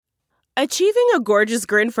Achieving a gorgeous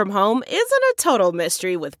grin from home isn't a total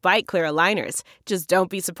mystery with Byte Clear aligners. Just don't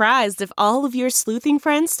be surprised if all of your sleuthing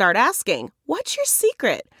friends start asking, "What's your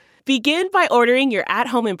secret?" Begin by ordering your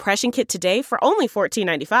at-home impression kit today for only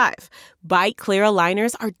 $14.95. Byte Clear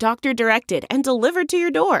aligners are doctor-directed and delivered to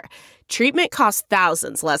your door. Treatment costs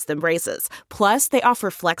thousands less than braces. Plus, they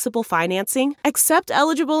offer flexible financing, accept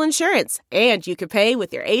eligible insurance, and you can pay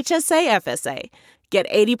with your HSA FSA. Get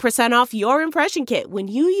 80% off your impression kit when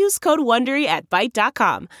you use code WONDERY at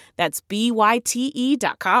Byte.com. That's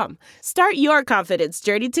BYTE.com. Start your confidence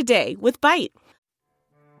journey today with Byte.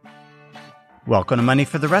 Welcome to Money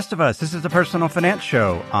for the Rest of Us. This is a personal finance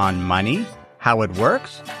show on money, how it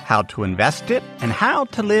works, how to invest it, and how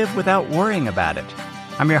to live without worrying about it.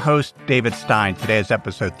 I'm your host, David Stein. Today is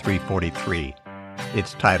episode 343.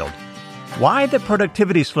 It's titled, Why the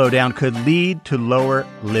Productivity Slowdown Could Lead to Lower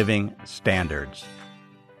Living Standards.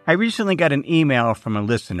 I recently got an email from a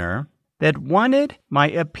listener that wanted my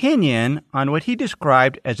opinion on what he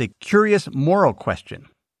described as a curious moral question.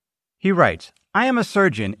 He writes, I am a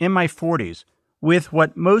surgeon in my 40s with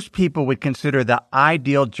what most people would consider the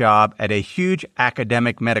ideal job at a huge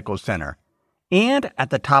academic medical center and at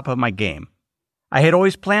the top of my game. I had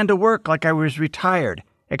always planned to work like I was retired,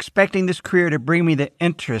 expecting this career to bring me the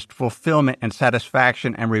interest, fulfillment, and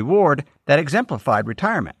satisfaction and reward that exemplified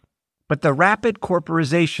retirement. But the rapid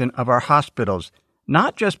corporatization of our hospitals,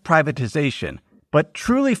 not just privatization, but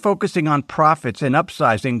truly focusing on profits and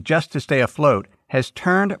upsizing just to stay afloat, has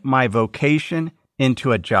turned my vocation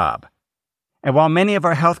into a job. And while many of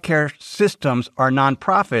our healthcare systems are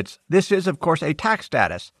nonprofits, this is, of course, a tax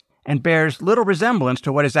status and bears little resemblance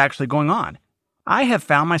to what is actually going on. I have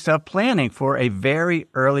found myself planning for a very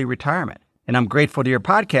early retirement, and I'm grateful to your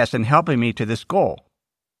podcast in helping me to this goal.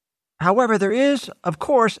 However, there is, of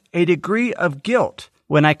course, a degree of guilt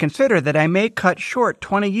when I consider that I may cut short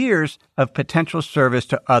 20 years of potential service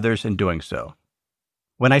to others in doing so.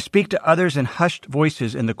 When I speak to others in hushed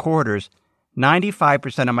voices in the corridors,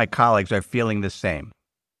 95% of my colleagues are feeling the same.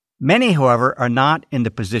 Many, however, are not in the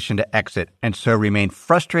position to exit and so remain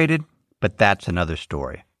frustrated, but that's another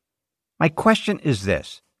story. My question is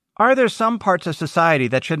this. Are there some parts of society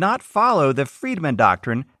that should not follow the Friedman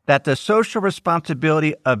doctrine that the social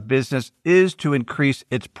responsibility of business is to increase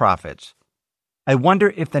its profits? I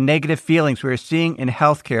wonder if the negative feelings we are seeing in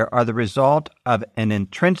healthcare are the result of an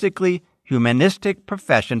intrinsically humanistic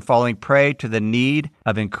profession falling prey to the need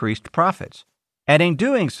of increased profits. And in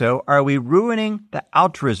doing so, are we ruining the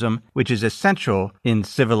altruism which is essential in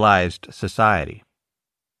civilized society?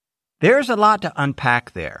 There's a lot to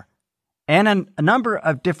unpack there, and a number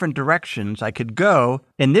of different directions I could go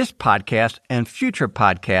in this podcast and future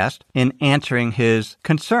podcast in answering his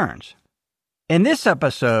concerns. In this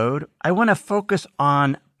episode, I want to focus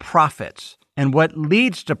on profits and what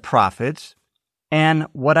leads to profits and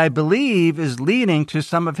what I believe is leading to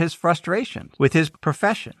some of his frustrations with his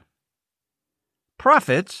profession.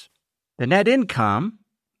 Profits, the net income,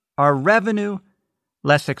 are revenue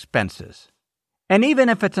less expenses. And even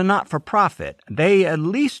if it's a not-for-profit, they at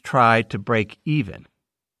least try to break even.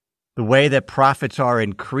 The way that profits are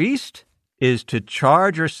increased is to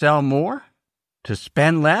charge or sell more, to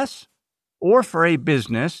spend less, or for a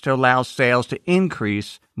business to allow sales to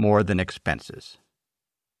increase more than expenses.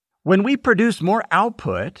 When we produce more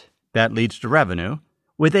output, that leads to revenue,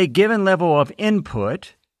 with a given level of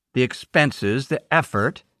input, the expenses, the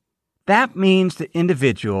effort, that means the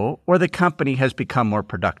individual or the company has become more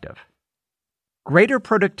productive. Greater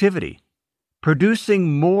productivity,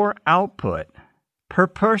 producing more output per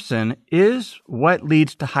person is what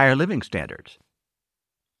leads to higher living standards.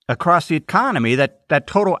 Across the economy, that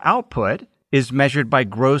total output is measured by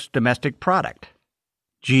gross domestic product,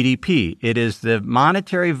 GDP. It is the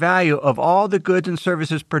monetary value of all the goods and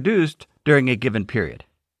services produced during a given period.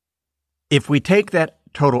 If we take that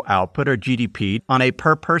total output, or GDP, on a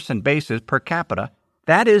per-person basis, per capita,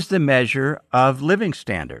 that is the measure of living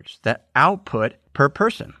standards, the output per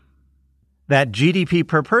person. That GDP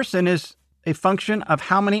per person is a function of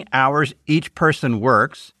how many hours each person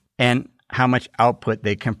works and how much output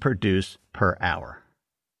they can produce per hour.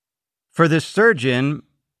 For this surgeon,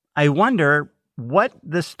 I wonder what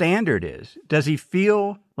the standard is. Does he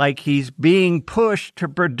feel like he's being pushed to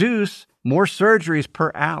produce more surgeries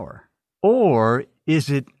per hour? Or is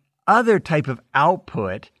it other type of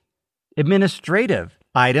output, administrative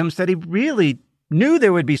items that he really knew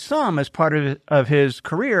there would be some as part of his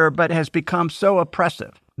career, but has become so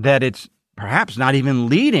oppressive that it's perhaps not even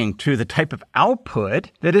leading to the type of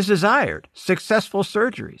output that is desired, successful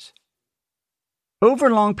surgeries?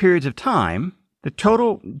 Over long periods of time, The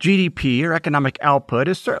total GDP, or economic output,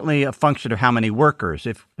 is certainly a function of how many workers.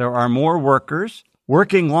 If there are more workers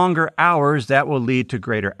working longer hours, that will lead to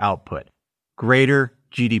greater output, greater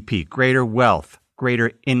GDP, greater wealth,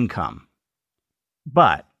 greater income.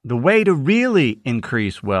 But the way to really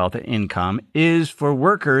increase wealth and income is for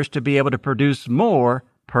workers to be able to produce more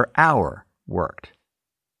per hour worked.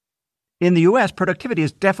 In the U.S., productivity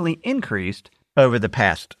has definitely increased over the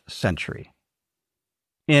past century.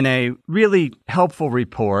 In a really helpful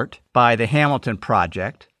report by the Hamilton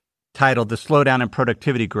Project, titled The Slowdown in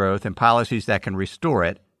Productivity Growth and Policies That Can Restore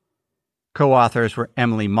It, co-authors were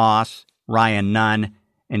Emily Moss, Ryan Nunn,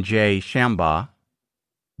 and Jay Shambaugh.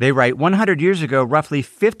 They write, 100 years ago, roughly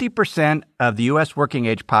 50% of the U.S.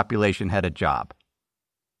 working-age population had a job.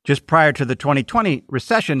 Just prior to the 2020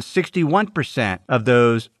 recession, 61% of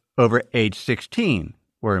those over age 16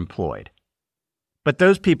 were employed. But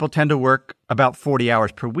those people tend to work about 40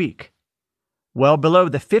 hours per week, well below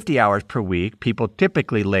the 50 hours per week people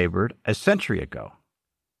typically labored a century ago.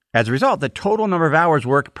 As a result, the total number of hours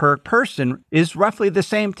worked per person is roughly the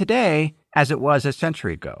same today as it was a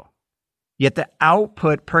century ago. Yet the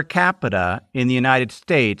output per capita in the United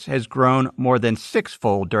States has grown more than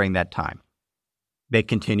sixfold during that time. They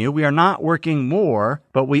continue, we are not working more,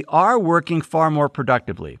 but we are working far more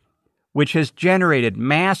productively, which has generated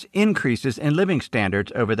mass increases in living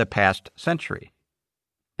standards over the past century.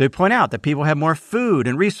 They point out that people have more food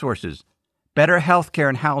and resources, better health care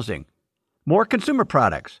and housing, more consumer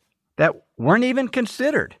products that weren't even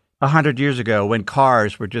considered 100 years ago when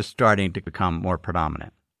cars were just starting to become more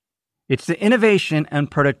predominant. It's the innovation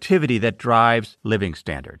and productivity that drives living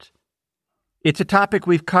standards. It's a topic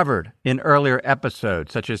we've covered in earlier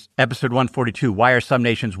episodes, such as episode 142, Why Are Some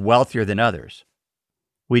Nations Wealthier Than Others?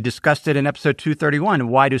 We discussed it in episode 231,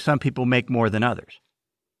 Why Do Some People Make More Than Others?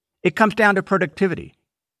 It comes down to productivity.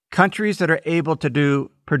 Countries that are able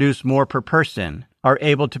to produce more per person are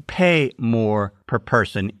able to pay more per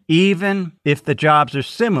person, even if the jobs are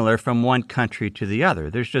similar from one country to the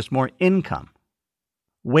other. There's just more income.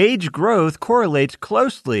 Wage growth correlates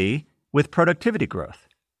closely with productivity growth.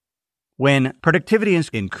 When productivity is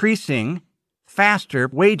increasing faster,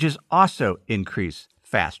 wages also increase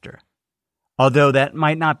faster, although that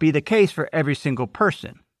might not be the case for every single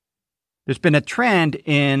person. There's been a trend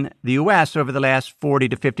in the U.S. over the last 40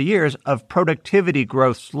 to 50 years of productivity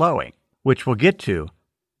growth slowing, which we'll get to.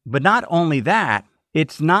 But not only that,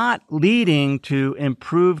 it's not leading to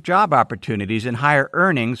improved job opportunities and higher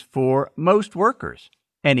earnings for most workers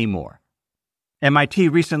anymore. MIT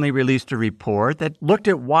recently released a report that looked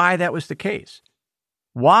at why that was the case.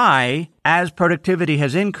 Why, as productivity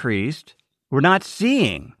has increased, we're not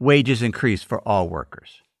seeing wages increase for all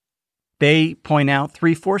workers. They point out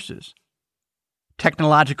three forces: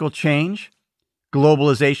 technological change,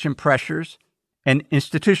 globalization pressures, and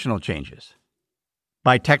institutional changes.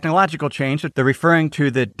 By technological change, they're referring to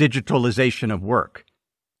the digitalization of work,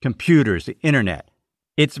 computers, the internet.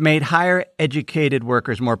 It's made higher educated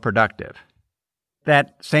workers more productive.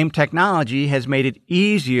 That same technology has made it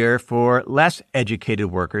easier for less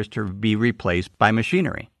educated workers to be replaced by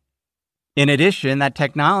machinery. In addition, that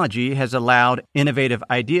technology has allowed innovative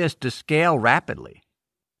ideas to scale rapidly,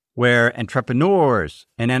 where entrepreneurs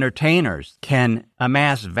and entertainers can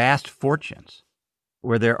amass vast fortunes,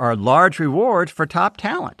 where there are large rewards for top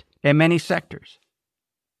talent in many sectors.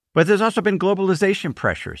 But there's also been globalization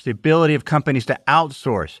pressures, the ability of companies to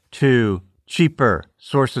outsource to cheaper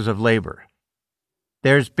sources of labor.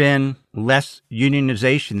 There's been less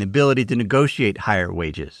unionization, the ability to negotiate higher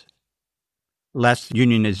wages. Less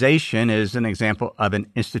unionization is an example of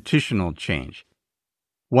an institutional change.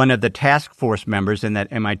 One of the task force members in that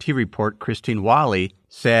MIT report, Christine Wally,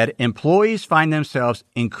 said employees find themselves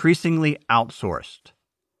increasingly outsourced,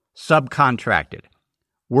 subcontracted,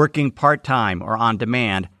 working part-time or on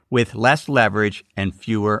demand with less leverage and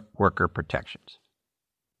fewer worker protections.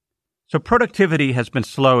 So productivity has been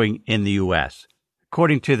slowing in the U.S.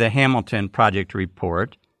 According to the Hamilton Project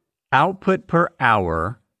report, output per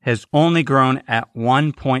hour has only grown at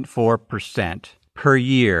 1.4% per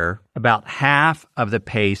year, about half of the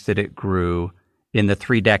pace that it grew in the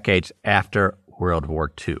 3 decades after World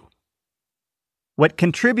War II. What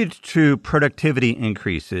contributes to productivity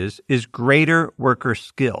increases is greater worker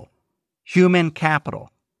skill, human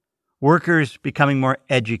capital, workers becoming more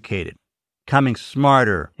educated, becoming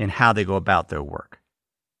smarter in how they go about their work.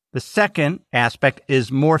 The second aspect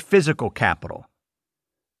is more physical capital,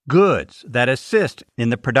 goods that assist in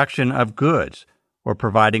the production of goods or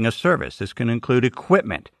providing a service. This can include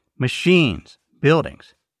equipment, machines,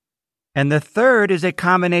 buildings. And the third is a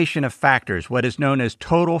combination of factors, what is known as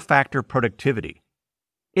total factor productivity.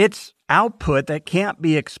 It's output that can't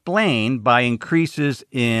be explained by increases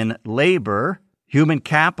in labor, human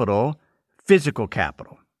capital, physical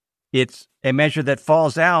capital. It's a measure that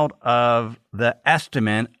falls out of the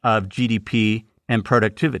estimate of GDP and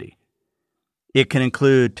productivity. It can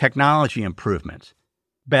include technology improvements,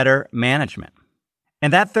 better management.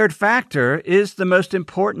 And that third factor is the most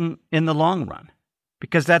important in the long run,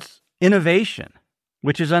 because that's innovation,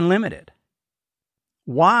 which is unlimited.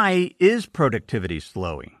 Why is productivity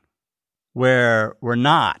slowing, where we're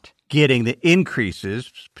not getting the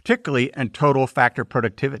increases, particularly in total factor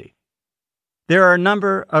productivity? There are a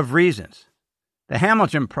number of reasons. The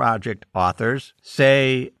Hamilton Project authors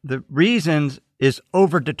say the reasons is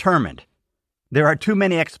overdetermined. There are too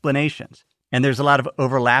many explanations, and there's a lot of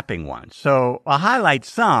overlapping ones. So I'll highlight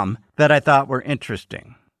some that I thought were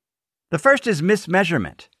interesting. The first is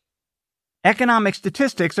mismeasurement. Economic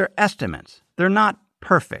statistics are estimates. They're not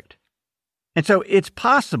perfect. And so it's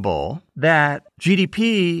possible that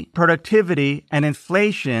GDP, productivity, and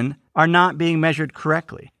inflation are not being measured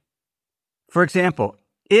correctly. For example,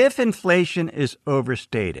 if inflation is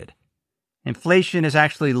overstated, inflation is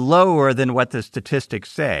actually lower than what the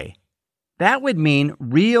statistics say, that would mean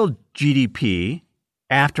real GDP,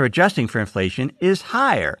 after adjusting for inflation, is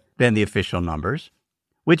higher than the official numbers,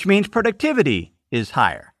 which means productivity is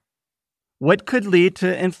higher. What could lead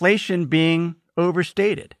to inflation being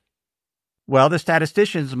overstated? Well, the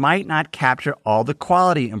statisticians might not capture all the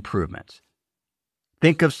quality improvements.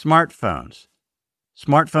 Think of smartphones.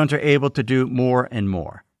 Smartphones are able to do more and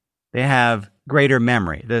more. They have greater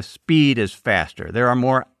memory. The speed is faster. There are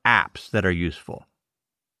more apps that are useful.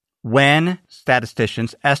 When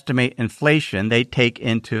statisticians estimate inflation, they take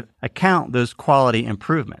into account those quality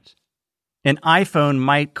improvements. An iPhone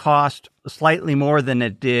might cost slightly more than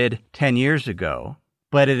it did 10 years ago,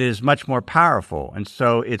 but it is much more powerful. And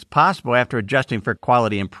so it's possible, after adjusting for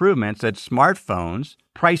quality improvements, that smartphones'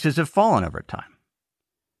 prices have fallen over time.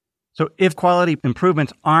 So if quality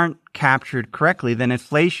improvements aren't captured correctly, then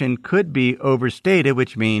inflation could be overstated,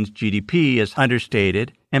 which means GDP is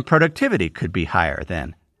understated and productivity could be higher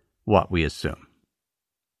than what we assume.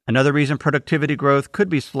 Another reason productivity growth could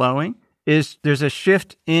be slowing is there's a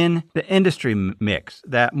shift in the industry mix,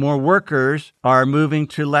 that more workers are moving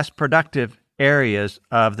to less productive areas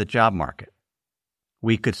of the job market.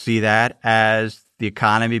 We could see that as the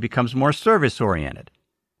economy becomes more service-oriented,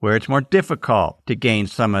 where it's more difficult to gain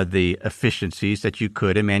some of the efficiencies that you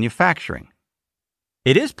could in manufacturing.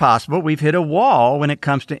 It is possible we've hit a wall when it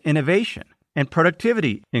comes to innovation and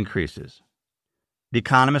productivity increases. The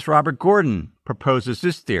economist Robert Gordon proposes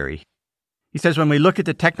this theory. He says when we look at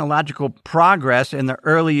the technological progress in the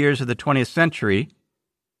early years of the 20th century,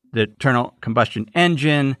 the internal combustion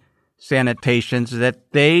engine, sanitations,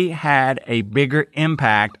 that they had a bigger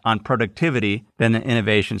impact on productivity than the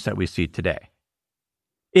innovations that we see today.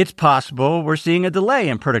 It's possible we're seeing a delay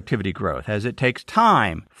in productivity growth as it takes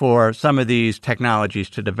time for some of these technologies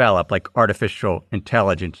to develop, like artificial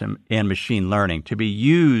intelligence and machine learning, to be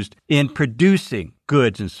used in producing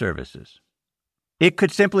goods and services. It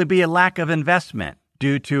could simply be a lack of investment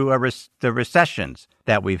due to the recessions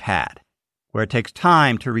that we've had, where it takes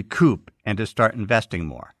time to recoup and to start investing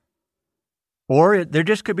more. Or there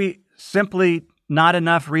just could be simply not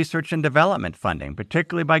enough research and development funding,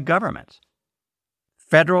 particularly by governments.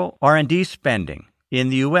 Federal R&D spending in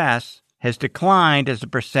the U.S. has declined as a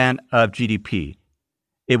percent of GDP.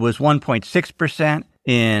 It was 1.6%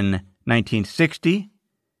 in 1960.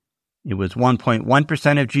 It was 1.1%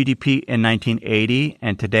 of GDP in 1980,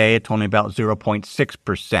 and today it's only about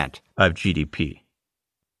 0.6% of GDP.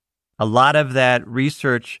 A lot of that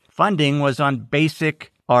research funding was on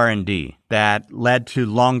basic R&D that led to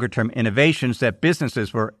longer-term innovations that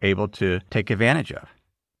businesses were able to take advantage of.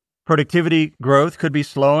 Productivity growth could be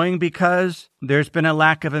slowing because there's been a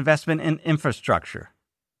lack of investment in infrastructure.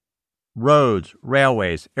 Roads,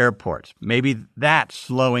 railways, airports, maybe that's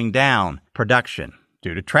slowing down production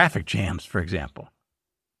due to traffic jams, for example.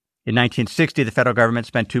 In 1960, the federal government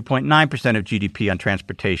spent 2.9% of GDP on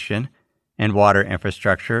transportation and water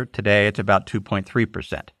infrastructure. Today, it's about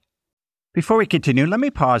 2.3%. Before we continue, let me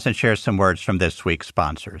pause and share some words from this week's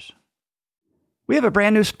sponsors. We have a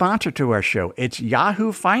brand new sponsor to our show. It's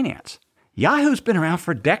Yahoo Finance. Yahoo's been around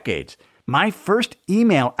for decades. My first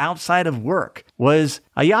email outside of work was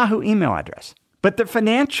a Yahoo email address. But the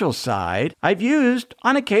financial side I've used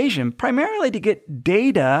on occasion primarily to get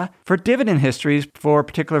data for dividend histories for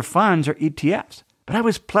particular funds or ETFs. But I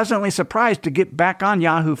was pleasantly surprised to get back on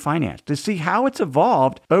Yahoo Finance to see how it's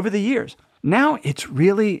evolved over the years. Now it's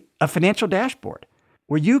really a financial dashboard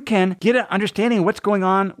where you can get an understanding of what's going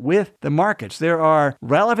on with the markets. There are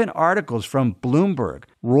relevant articles from Bloomberg,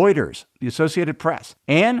 Reuters, the Associated Press,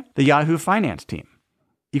 and the Yahoo Finance team.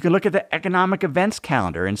 You can look at the economic events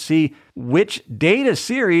calendar and see which data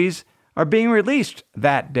series are being released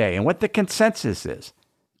that day and what the consensus is.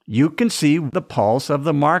 You can see the pulse of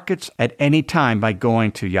the markets at any time by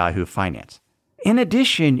going to Yahoo Finance. In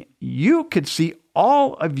addition, you could see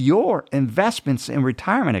all of your investments in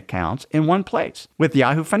retirement accounts in one place. With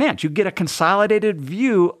Yahoo Finance, you get a consolidated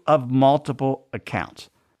view of multiple accounts.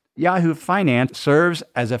 Yahoo Finance serves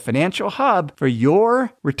as a financial hub for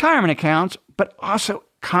your retirement accounts, but also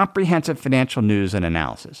comprehensive financial news and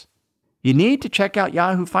analysis. You need to check out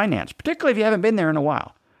Yahoo Finance, particularly if you haven't been there in a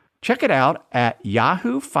while. Check it out at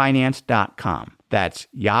yahoofinance.com. That's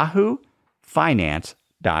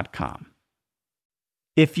yahoofinance.com.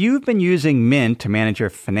 If you've been using Mint to manage your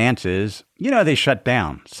finances, you know they shut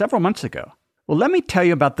down several months ago. Well, let me tell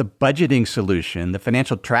you about the budgeting solution, the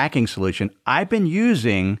financial tracking solution I've been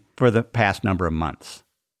using for the past number of months.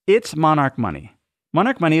 It's Monarch Money.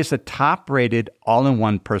 Monarch Money is the top-rated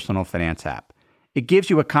all-in-one personal finance app. It gives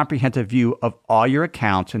you a comprehensive view of all your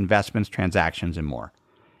accounts, investments, transactions, and more.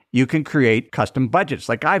 You can create custom budgets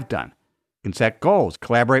like I've done. You can set goals,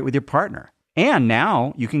 collaborate with your partner. And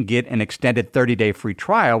now you can get an extended 30-day free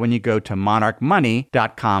trial when you go to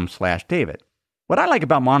monarchmoney.com/David. What I like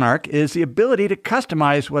about Monarch is the ability to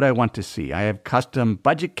customize what I want to see. I have custom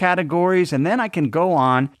budget categories, and then I can go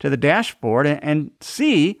on to the dashboard and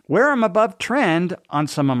see where I'm above trend on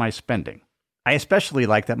some of my spending. I especially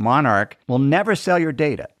like that Monarch will never sell your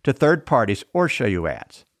data to third parties or show you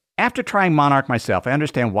ads. After trying Monarch myself, I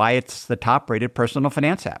understand why it's the top-rated personal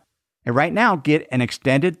finance app. And right now, get an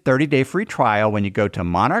extended 30-day free trial when you go to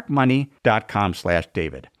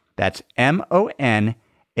monarchmoney.com/David. That's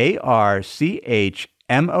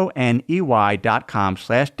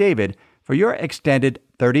monarchmoney.com/David for your extended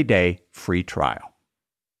 30-day free trial.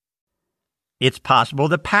 It's possible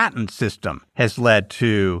the patent system has led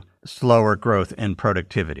to slower growth in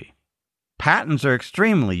productivity. Patents are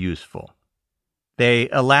extremely useful. They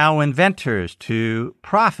allow inventors to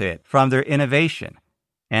profit from their innovation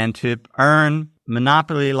and to earn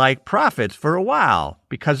monopoly-like profits for a while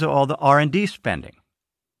because of all the R&D spending.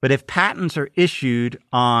 But if patents are issued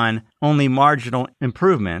on only marginal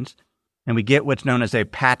improvements, and we get what's known as a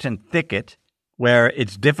patent thicket, where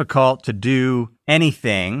it's difficult to do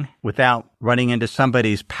anything without running into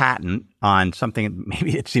somebody's patent on something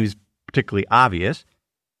maybe it seems particularly obvious.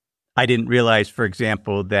 I didn't realize, for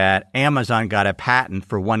example, that Amazon got a patent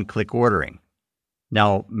for one-click ordering.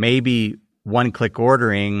 Now, maybe one-click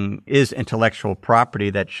ordering is intellectual property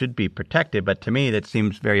that should be protected, but to me, that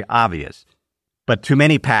seems very obvious. But too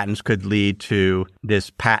many patents could lead to this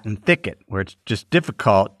patent thicket, where it's just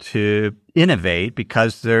difficult to innovate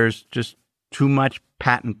because there's just too much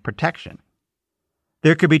patent protection.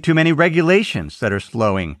 There could be too many regulations that are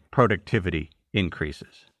slowing productivity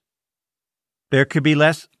increases. There could be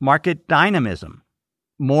less market dynamism,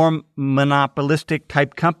 more monopolistic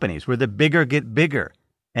type companies where the bigger get bigger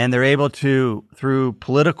and they're able to, through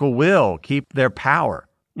political will, keep their power.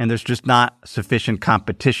 And there's just not sufficient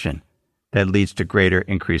competition that leads to greater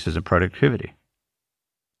increases in productivity.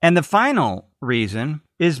 And the final reason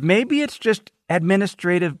is maybe it's just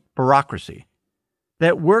administrative bureaucracy,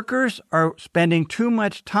 that workers are spending too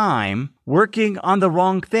much time working on the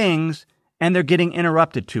wrong things and they're getting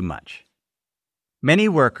interrupted too much. Many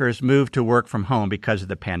workers moved to work from home because of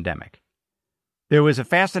the pandemic. There was a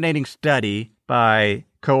fascinating study by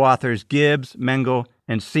co-authors Gibbs, Mengel,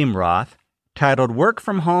 and Simroth titled Work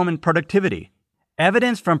from Home and Productivity: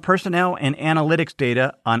 Evidence from Personnel and Analytics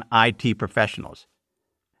Data on IT Professionals.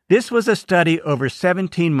 This was a study over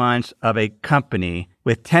 17 months of a company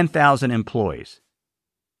with 10,000 employees.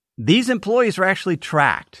 These employees were actually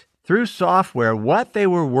tracked through software what they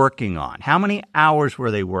were working on, how many hours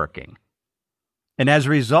were they working. And as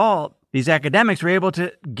a result, these academics were able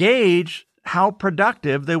to gauge how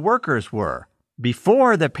productive the workers were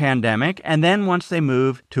before the pandemic and then once they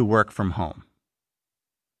moved to work from home.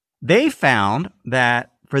 They found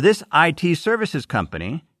that for this IT services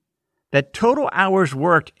company, that total hours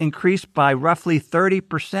worked increased by roughly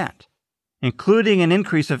 30%, including an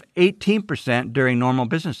increase of 18% during normal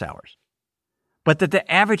business hours, but that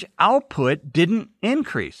the average output didn't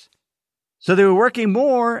increase. So they were working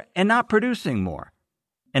more and not producing more.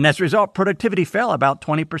 And as a result, productivity fell about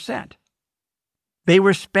 20%. They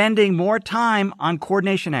were spending more time on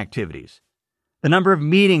coordination activities, the number of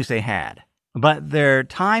meetings they had, but their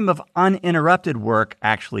time of uninterrupted work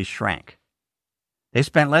actually shrank. They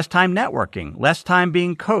spent less time networking, less time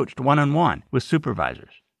being coached one-on-one with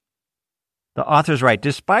supervisors. The authors write,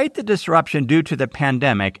 despite the disruption due to the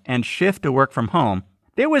pandemic and shift to work from home,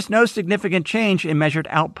 there was no significant change in measured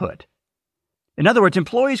output. In other words,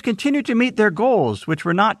 employees continued to meet their goals, which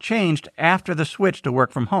were not changed after the switch to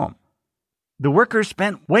work from home. The workers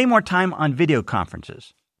spent way more time on video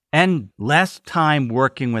conferences and less time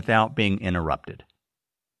working without being interrupted.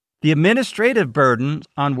 The administrative burden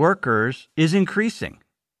on workers is increasing.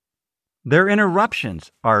 Their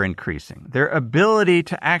interruptions are increasing. Their ability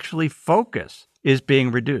to actually focus is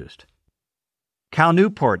being reduced. Cal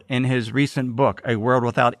Newport, in his recent book, A World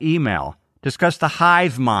Without Email, discussed the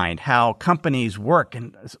hive mind, how companies work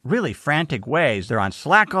in really frantic ways. They're on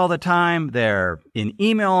Slack all the time. They're in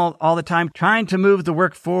email all the time, trying to move the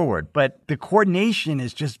work forward. But the coordination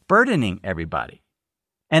is just burdening everybody.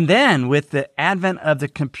 And then with the advent of the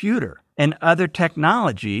computer and other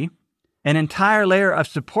technology, an entire layer of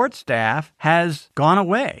support staff has gone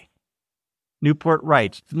away. Newport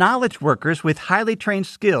writes, knowledge workers with highly trained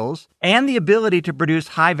skills and the ability to produce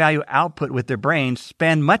high-value output with their brains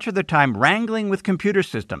spend much of their time wrangling with computer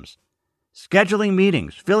systems, scheduling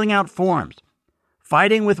meetings, filling out forms,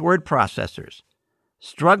 fighting with word processors,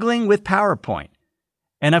 struggling with PowerPoint,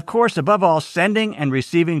 and of course, above all, sending and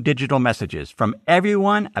receiving digital messages from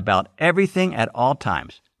everyone about everything at all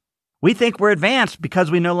times. We think we're advanced because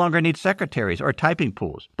we no longer need secretaries or typing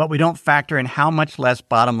pools, but we don't factor in how much less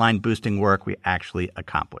bottom-line boosting work we actually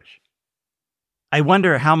accomplish. I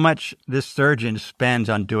wonder how much this surgeon spends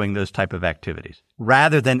on doing those type of activities,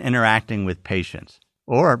 rather than interacting with patients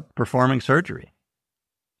or performing surgery.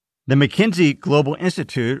 The McKinsey Global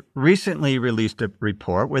Institute recently released a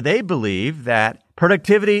report where they believe that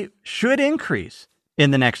productivity should increase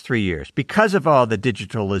in the next 3 years because of all the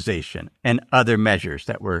digitalization and other measures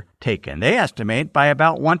that were taken. They estimate by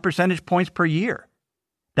about 1 percentage points per year.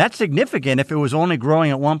 That's significant if it was only growing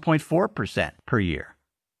at 1.4% per year.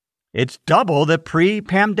 It's double the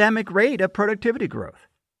pre-pandemic rate of productivity growth.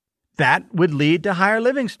 That would lead to higher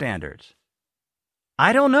living standards.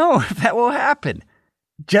 I don't know if that will happen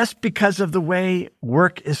just because of the way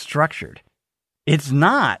work is structured. It's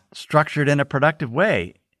not structured in a productive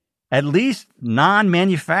way. At least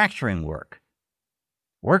non-manufacturing work.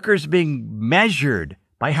 Workers being measured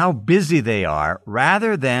by how busy they are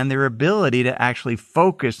rather than their ability to actually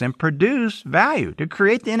focus and produce value, to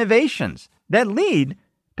create the innovations that lead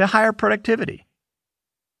to higher productivity.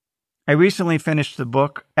 I recently finished the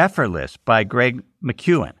book Effortless by Greg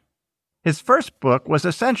McKeown. His first book was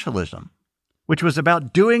Essentialism, which was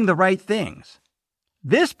about doing the right things.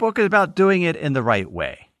 This book is about doing it in the right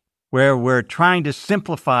way, where we're trying to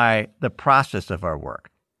simplify the process of our work,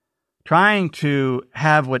 trying to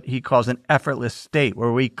have what he calls an effortless state,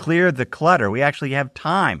 where we clear the clutter. We actually have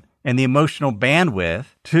time and the emotional bandwidth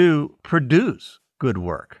to produce good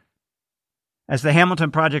work. As the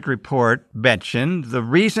Hamilton Project report mentioned, the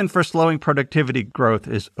reason for slowing productivity growth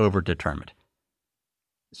is overdetermined.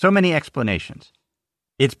 So many explanations.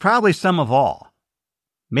 It's probably some of all.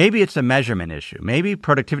 Maybe it's a measurement issue. Maybe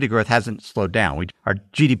productivity growth hasn't slowed down. Our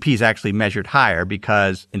GDP is actually measured higher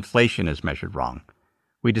because inflation is measured wrong.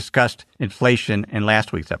 We discussed inflation in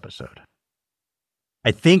last week's episode.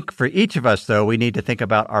 I think for each of us, though, we need to think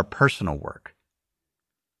about our personal work.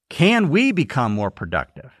 Can we become more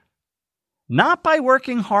productive? Not by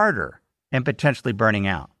working harder and potentially burning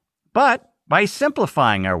out, but by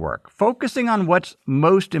simplifying our work, focusing on what's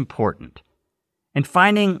most important, and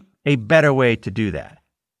finding a better way to do that.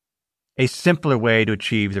 A simpler way to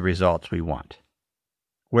achieve the results we want,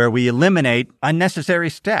 where we eliminate unnecessary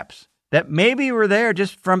steps that maybe were there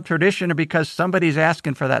just from tradition or because somebody's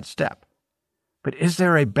asking for that step. But is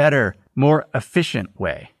there a better, more efficient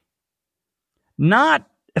way? Not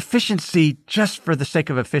efficiency just for the sake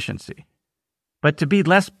of efficiency, but to be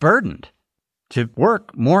less burdened, to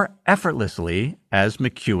work more effortlessly, as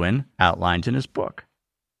McKeown outlines in his book.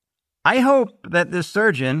 I hope that this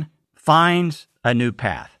surgeon finds a new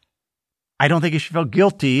path. I don't think he should feel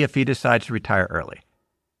guilty if he decides to retire early.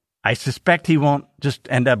 I suspect he won't just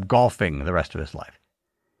end up golfing the rest of his life.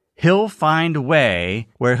 He'll find a way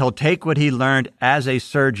where he'll take what he learned as a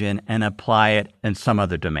surgeon and apply it in some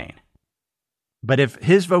other domain. But if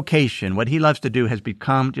his vocation, what he loves to do, has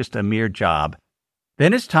become just a mere job,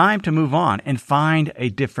 then it's time to move on and find a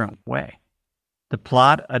different way, to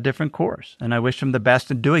plot a different course. And I wish him the best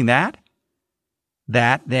in doing that.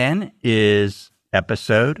 That then is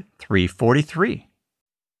Episode 343.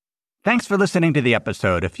 Thanks for listening to the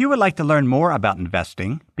episode. If you would like to learn more about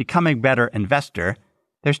investing, becoming a better investor,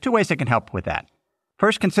 there's 2 ways I can help with that.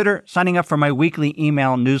 First, consider signing up for my weekly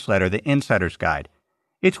email newsletter, The Insider's Guide.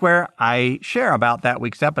 It's where I share about that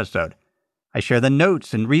week's episode. I share the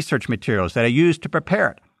notes and research materials that I use to prepare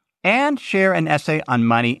it, and share an essay on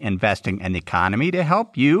money, investing, and the economy to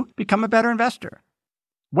help you become a better investor.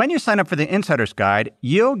 When you sign up for the Insider's Guide,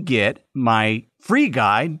 you'll get my free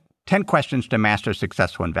guide, 10 Questions to Master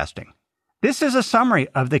Successful Investing. This is a summary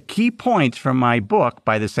of the key points from my book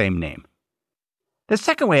by the same name. The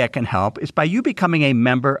second way I can help is by you becoming a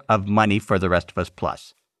member of Money for the Rest of Us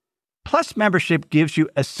Plus. Plus membership gives you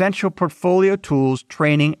essential portfolio tools,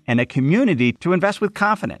 training, and a community to invest with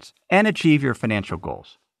confidence and achieve your financial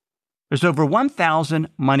goals. There's over 1,000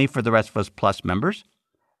 Money for the Rest of Us Plus members.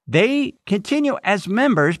 They continue as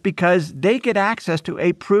members because they get access to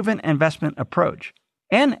a proven investment approach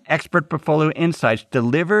and expert portfolio insights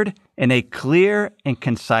delivered in a clear and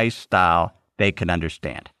concise style they can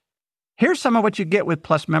understand. Here's some of what you get with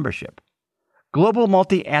Plus membership. Global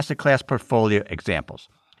multi-asset class portfolio examples.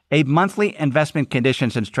 A monthly investment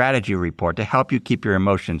conditions and strategy report to help you keep your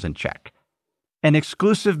emotions in check. An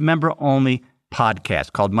exclusive member-only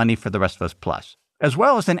podcast called Money for the Rest of Us Plus, as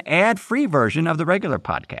well as an ad-free version of the regular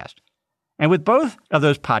podcast. And with both of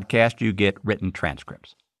those podcasts, you get written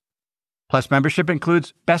transcripts. Plus membership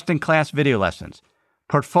includes best-in-class video lessons,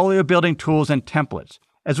 portfolio building tools and templates,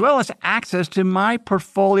 as well as access to my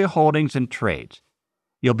portfolio holdings and trades.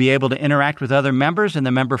 You'll be able to interact with other members in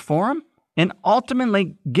the member forum and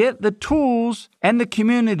ultimately get the tools and the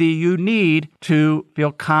community you need to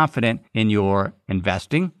feel confident in your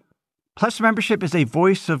investing. Plus membership is a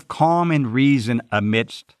voice of calm and reason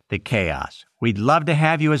amidst the chaos. We'd love to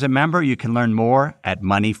have you as a member. You can learn more at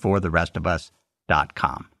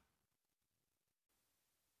moneyfortherestofus.com.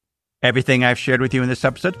 Everything I've shared with you in this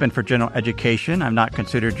episode has been for general education. I've not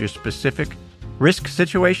considered your specific risk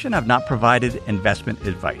situation. I've not provided investment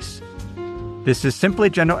advice. This is simply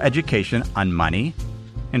general education on money,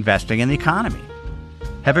 investing, and the economy.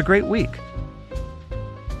 Have a great week.